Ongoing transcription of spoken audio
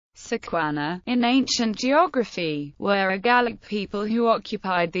Sequana, in ancient geography, were a Gallic people who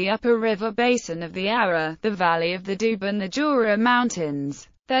occupied the upper river basin of the Ara, the valley of the Doubs and the Jura mountains,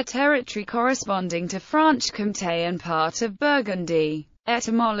 their territory corresponding to Franche-Comté and part of Burgundy.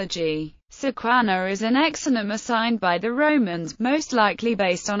 Etymology: Sequana is an exonym assigned by the Romans, most likely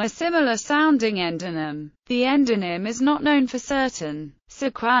based on a similar-sounding endonym. The endonym is not known for certain.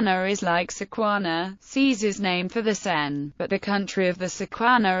 Sequana is like Sequana, Caesar's name for the Seine, but the country of the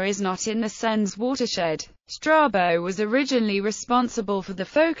Sequana is not in the Seine's watershed. Strabo was originally responsible for the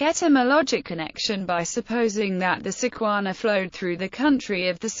folk etymologic connection by supposing that the Sequana flowed through the country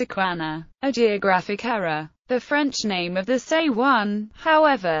of the Sequana, a geographic error. The French name of the Sequani,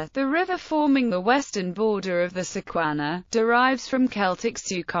 however, the river forming the western border of the Sequana, derives from Celtic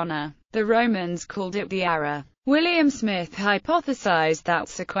Sucona. The Romans called it the Ara. William Smith hypothesized that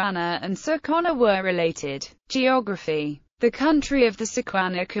Sequana and Sucona were related. Geography: the country of the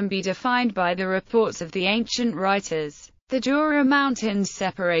Sequana can be defined by the reports of the ancient writers. The Jura Mountains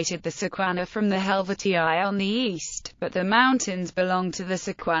separated the Sequana from the Helvetii on the east, but the mountains belonged to the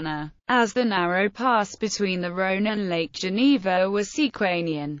Sequana, as the narrow pass between the Rhône and Lake Geneva was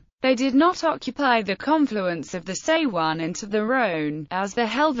Sequanian. They did not occupy the confluence of the Seine into the Rhône, as the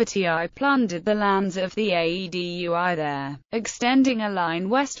Helvetii plundered the lands of the Aedui there. Extending a line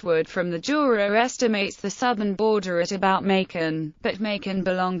westward from the Jura estimates the southern border at about Macon, but Macon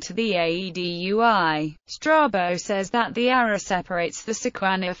belonged to the Aedui. Strabo says that the Ara separates the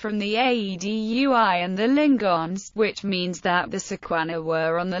Sequana from the Aedui and the Lingons, which means that the Sequana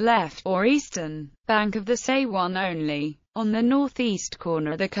were on the left, or eastern, bank of the Seine only. On the northeast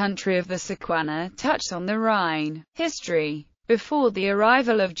corner the country of the Sequana touched on the Rhine. History: before the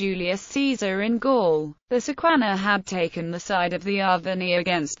arrival of Julius Caesar in Gaul, the Sequana had taken the side of the Arverni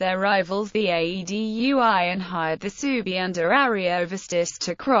against their rivals the Aedui and hired the Suebi under Ariovistus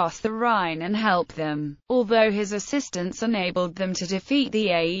to cross the Rhine and help them. Although his assistance enabled them to defeat the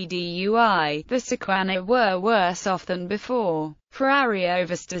Aedui, the Sequana were worse off than before, for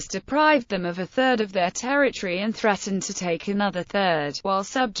Ariovistus deprived them of a third of their territory and threatened to take another third, while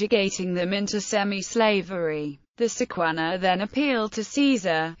subjugating them into semi-slavery. The Sequana then appealed to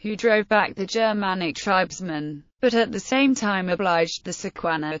Caesar, who drove back the Germanic tribesmen, but at the same time obliged the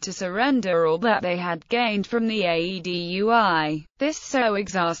Sequana to surrender all that they had gained from the Aedui. This so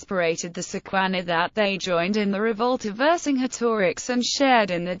exasperated the Sequana that they joined in the revolt of Vercingetorix and shared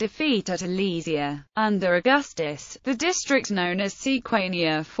in the defeat at Alesia. Under Augustus, the district known as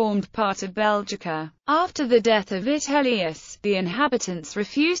Sequania formed part of Belgica. After the death of Vitellius, the inhabitants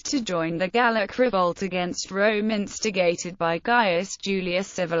refused to join the Gallic revolt against Rome instigated by Gaius Julius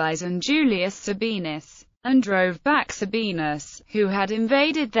Civilis and Julius Sabinus, and drove back Sabinus, who had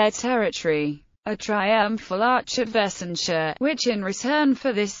invaded their territory. A triumphal arch at Vercingetorix, which in return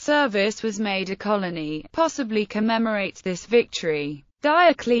for this service was made a colony, possibly commemorates this victory.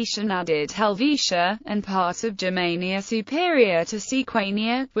 Diocletian added Helvetia, and part of Germania Superior to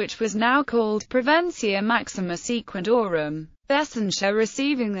Sequania, which was now called Provincia Maxima Sequendorum, Vercingetorix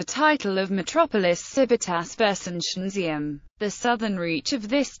receiving the title of Metropolis Civitas Vercingetorixum. The southern reach of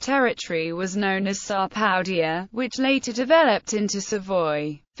this territory was known as Sarpaudia, which later developed into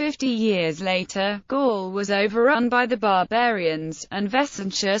Savoy. 50 years later, Gaul was overrun by the barbarians, and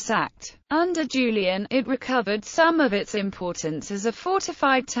Vercingetorix sacked. Under Julian, it recovered some of its importance as a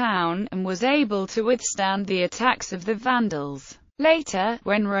fortified town, and was able to withstand the attacks of the Vandals. Later,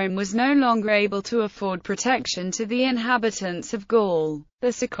 when Rome was no longer able to afford protection to the inhabitants of Gaul, the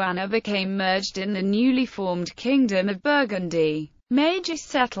Sequana became merged in the newly formed Kingdom of Burgundy. Major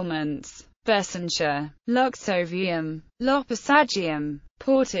settlements: Vercingetorix, Luxovium, Lopasagium,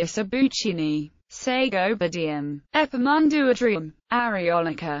 Portus Abucini, Segobardium, Epimunduadrium,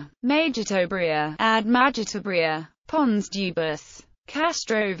 Arionica, Magitobria, Ad Magitobria, Pons Dubus,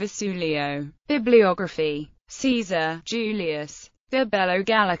 Castro Vesulio. Bibliography: Caesar, Julius, De Bello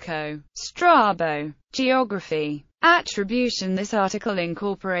Gallico, Strabo. Geography. Attribution. This article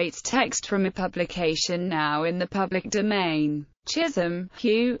incorporates text from a publication now in the public domain. Chisholm,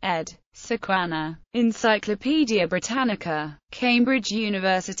 Hugh, ed. Sequana. Encyclopædia Britannica. Cambridge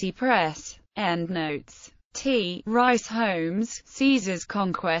University Press. Endnotes. T. Rice Holmes, Caesar's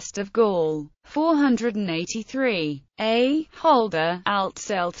Conquest of Gaul. 483. A. Holder,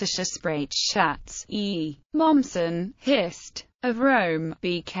 Altceltische Sprachschatz. E. Mommsen, Hist. of Rome,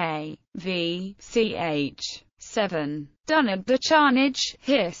 BK. V. Ch. 7. Dunard de Charnage,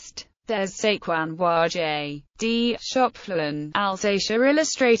 Hist. des Sequanois J. D. Schopflin, Alsatia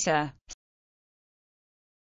Illustrator.